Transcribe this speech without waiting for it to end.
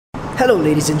Hello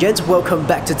ladies and gents, welcome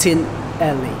back to Tin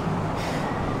Alley.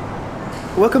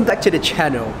 Welcome back to the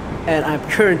channel, and I'm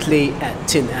currently at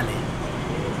Tin Alley.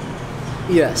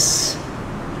 Yes.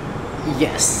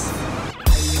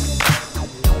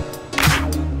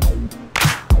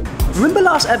 Remember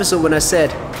last episode when I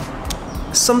said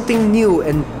something new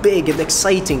and big and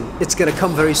exciting, it's gonna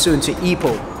come very soon to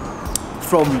Ipoh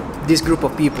from this group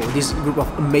of people, this group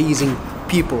of amazing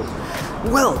people?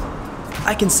 Well,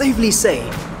 I can safely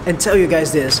say and tell you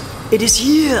guys this, it is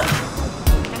here!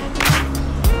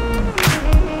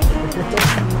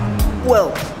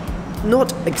 Well,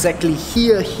 not exactly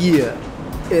here.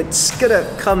 It's gonna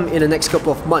come in the next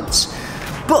couple of months,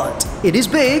 but it is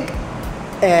big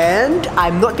and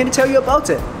I'm not gonna tell you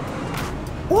about it.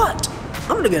 What?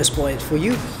 I'm not gonna spoil it for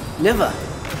you. Never.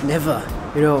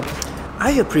 You know,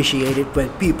 I appreciate it when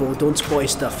people don't spoil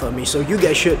stuff for me, so you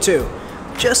guys should too.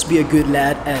 Just be a good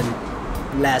lad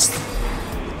and last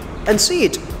and see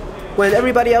it when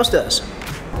everybody else does.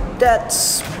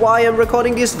 That's why I'm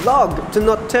recording this vlog, to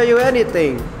not tell you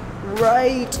anything,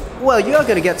 right? Well, you are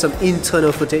gonna get some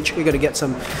internal footage, you're gonna get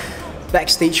some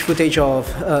backstage footage of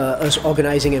us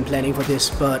organizing and planning for this,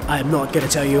 but I'm not gonna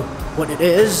tell you what it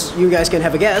is. You guys can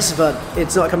have a guess, but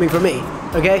it's not coming from me,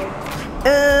 okay?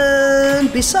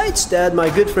 And besides that, my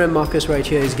good friend Marcus right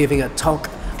here is giving a talk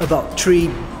about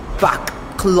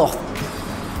BARKCLOTH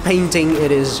painting.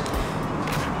 It is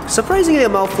surprisingly a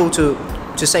mouthful to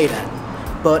say that,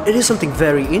 but it is something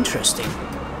very interesting.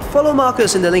 Follow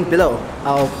Marcus in the link below.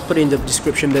 I'll put it in the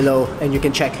description below and you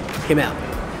can check him out.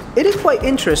 It is quite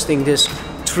interesting, this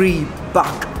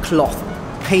BARKCLOTH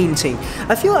painting.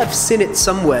 I feel I've seen it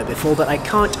somewhere before, but I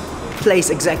can't place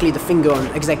exactly the finger on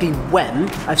exactly when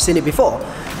I've seen it before.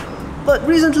 But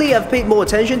recently I've paid more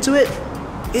attention to it.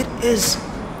 It is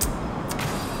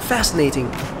fascinating,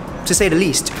 to say the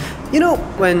least. You know,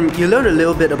 when you learn a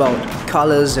little bit about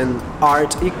colors and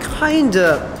art, you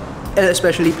kinda, and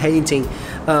especially painting,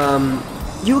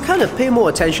 you kind of pay more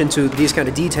attention to these kind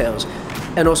of details,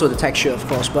 and also the texture, of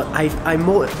course, but I'm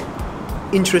more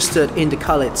interested in the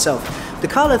color itself. The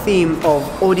color theme of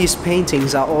all these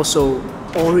paintings are also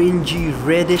orangey,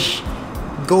 reddish,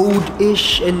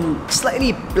 goldish, and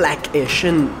slightly blackish,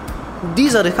 and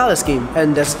these are the color scheme,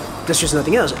 and there's just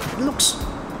nothing else.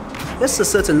 There's a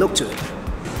certain look to it.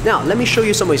 Now, let me show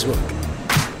you some of his work.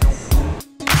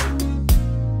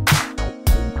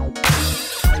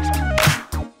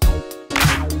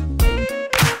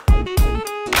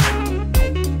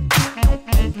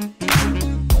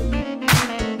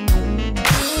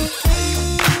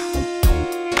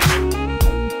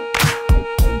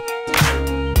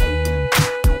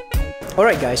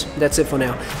 Alright guys, that's it for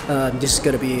now. This is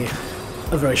gonna be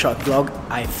a very short vlog,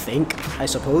 I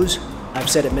suppose. I've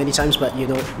said it many times, but you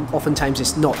know, oftentimes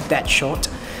it's not that short.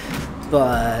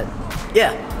 But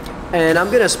yeah, and I'm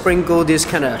gonna sprinkle these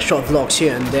kind of short vlogs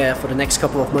here and there for the next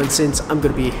couple of months, since I'm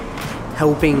gonna be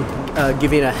helping,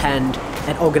 giving a hand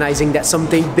at organizing that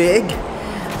something big.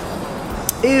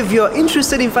 If you're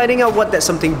interested in finding out what that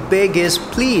something big is,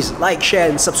 please like, share,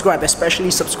 and subscribe,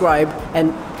 especially subscribe,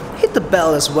 and hit the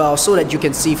bell as well so that you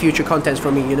can see future contents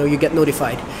from me, you know, you get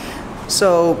notified.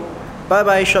 So, bye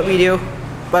bye, short video.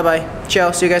 Bye bye.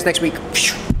 Ciao. See you guys next week.